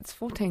It's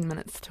 14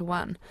 minutes to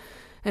 1.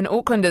 And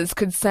Aucklanders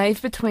could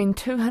save between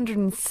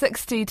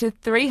 $260 to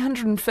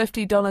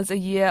 $350 a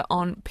year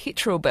on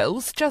petrol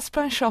bills just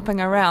by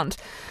shopping around.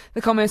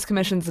 The Commerce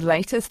Commission's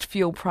latest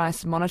fuel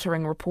price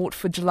monitoring report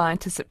for July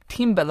to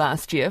September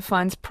last year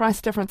finds price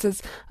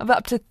differences of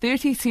up to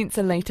 30 cents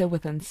a litre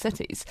within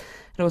cities.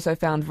 It also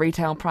found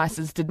retail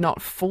prices did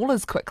not fall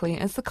as quickly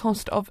as the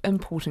cost of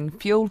importing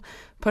fuel,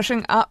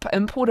 pushing up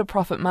importer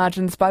profit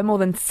margins by more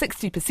than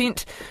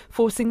 60%,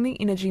 forcing the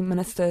Energy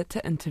Minister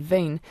to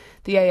intervene.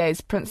 The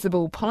AA's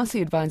principal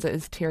policy advisor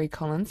is Terry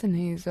Collins, and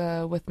he's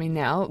with me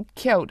now.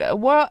 Kia ora.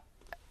 What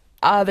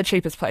are the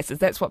cheapest places?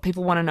 That's what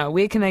people want to know.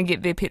 Where can they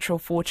get their petrol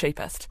for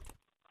cheapest?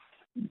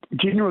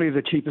 Generally,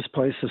 the cheapest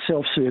place is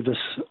self-service,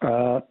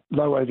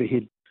 low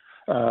overhead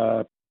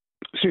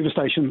service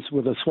stations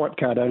with a swipe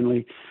card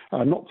only,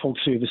 not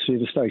full-service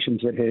service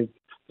stations that have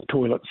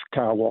toilets,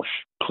 car wash,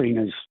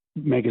 cleaners,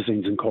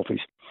 magazines and coffees.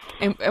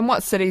 And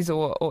what cities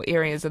or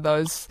areas are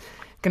those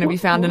going to be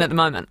found in at the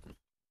moment?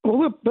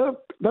 Well,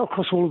 they're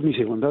across all of New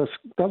Zealand. They're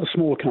the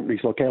smaller companies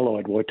like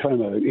Allied,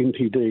 Waitomo,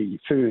 NPD,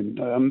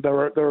 Fern. There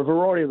are a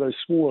variety of those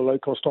smaller,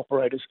 low-cost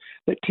operators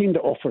that tend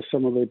to offer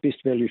some of their best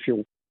value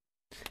fuel.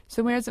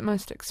 So where is it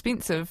most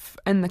expensive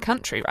in the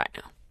country right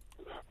now?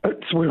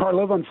 It's where I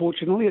live,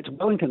 unfortunately. It's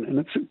Wellington, and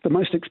it's the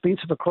most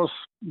expensive across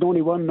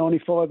 91,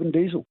 95 and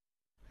diesel.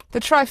 The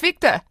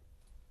trifecta?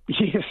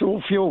 Yes,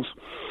 all fuels.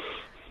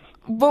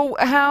 Well,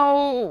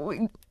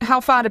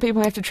 how far do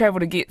people have to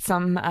travel to get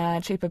some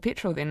cheaper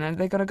petrol then? Are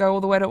they got to go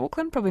all the way to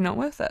Auckland? Probably not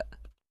worth it.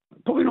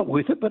 Probably not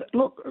worth it, but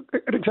look,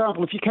 an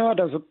example, if your car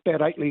does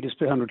about 8 litres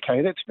per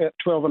 100k, that's about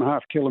 12.5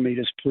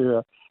 kilometres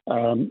per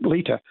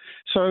litre.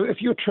 So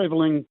if you're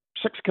travelling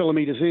 6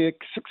 kilometres there,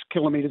 6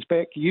 kilometres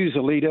back, use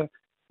a litre,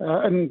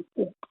 and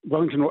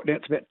Wellington right now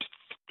it's about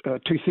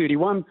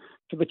 231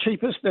 for the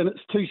cheapest, and it's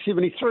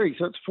 273,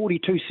 so it's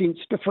 42 cents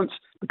difference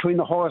between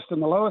the highest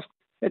and the lowest.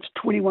 It's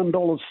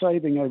 $21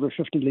 saving over a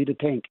 50-litre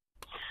tank.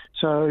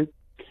 So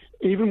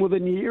even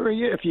within the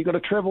area, if you've got to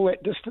travel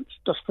that distance,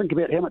 just think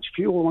about how much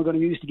fuel am I going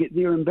to use to get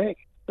there and back.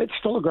 That's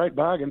still a great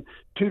bargain.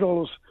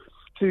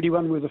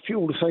 $2.31 worth of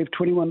fuel to save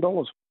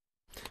 $21.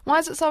 Why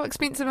is it so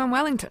expensive in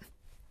Wellington?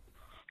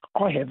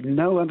 I have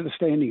no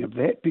understanding of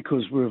that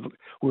because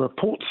we're a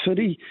port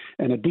city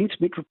and a dense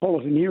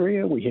metropolitan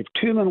area. We have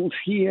terminals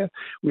here.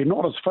 We're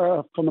not as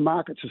far from the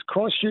markets as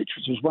Christchurch,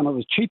 which is one of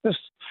the cheapest.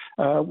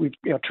 Our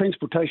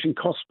transportation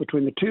costs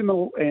between the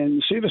terminal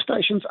and service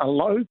stations are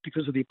low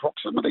because of their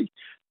proximity.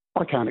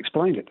 I can't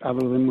explain it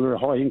other than we're a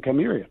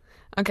high-income area.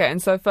 Okay,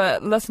 and so for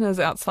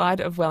listeners outside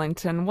of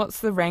Wellington,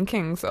 what's the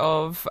rankings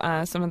of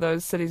some of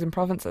those cities and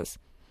provinces?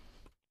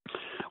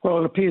 Well,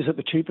 it appears that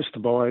the cheapest to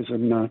buy is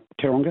in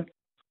Tauranga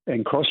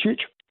and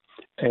Christchurch,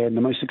 and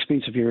the most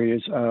expensive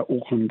areas are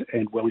Auckland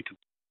and Wellington.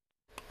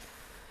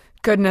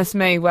 Goodness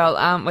me, well,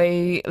 aren't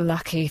we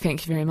lucky?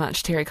 Thank you very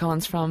much, Terry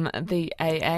Collins from the AA.